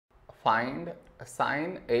Find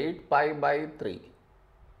sine 8 pi by 3.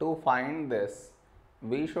 To find this,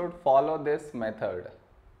 we should follow this method.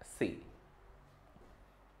 See,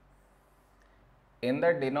 in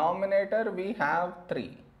the denominator we have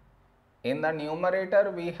 3. In the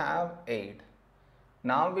numerator we have 8.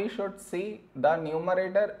 Now we should see the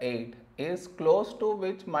numerator 8 is close to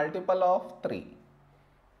which multiple of 3.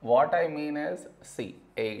 What I mean is, see,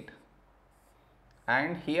 8.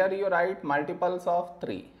 And here you write multiples of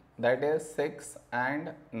 3, that is 6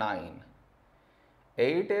 and 9.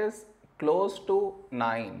 8 is close to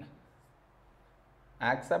 9.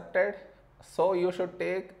 Accepted? So you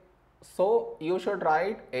should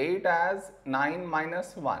write 8 as 9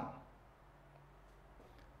 minus 1.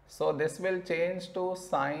 So this will change to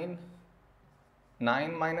sine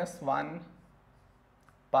 9 minus 1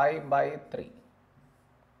 pi by 3.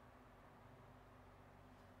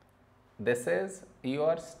 This is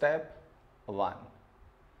your step 1.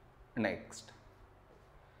 Next,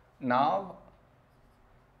 now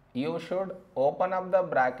you should open up the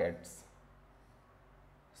brackets.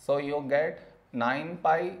 So you get 9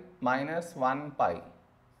 pi minus 1 pi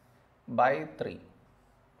by 3.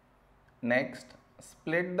 Next,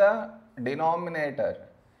 split the denominator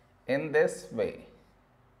in this way.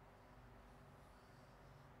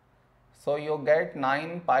 So you get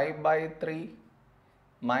 9 pi by 3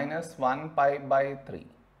 minus 1 pi by 3.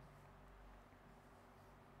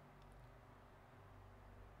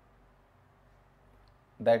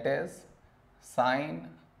 That is sine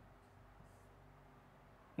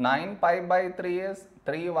 9 pi by 3 is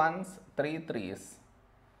 3 ones, 3 threes.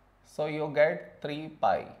 So you get 3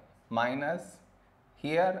 pi minus,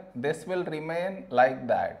 here this will remain like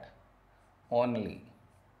that only.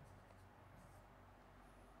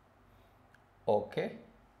 Okay.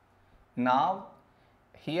 Now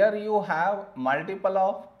here you have multiple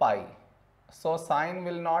of pi. So sign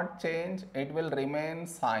will not change, it will remain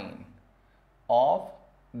sine of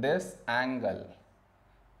this angle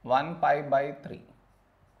 1 pi by 3.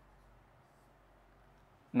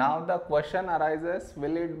 Now the question arises,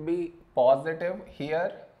 will it be positive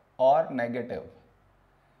here or negative?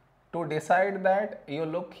 To decide that, you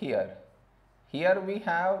look here. Here we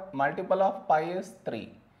have multiple of pi is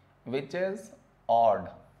 3, which is odd.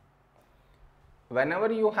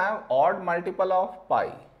 Whenever you have odd multiple of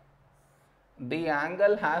pi, the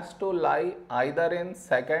angle has to lie either in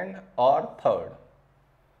second or third.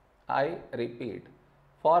 I repeat,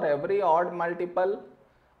 for every odd multiple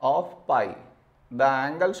of pi, the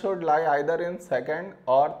angle should lie either in second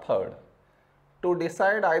or third. To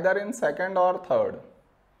decide either in second or third,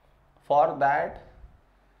 for that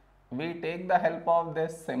we take the help of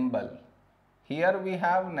this symbol. Here we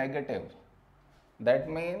have negative. That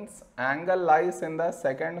means angle lies in the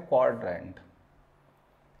second quadrant.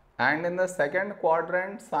 And in the second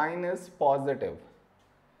quadrant, sign is positive.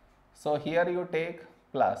 So here you take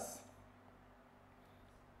plus.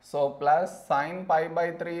 So plus sine pi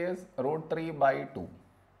by 3 is root 3 by 2.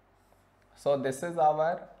 So this is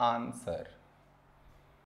our answer.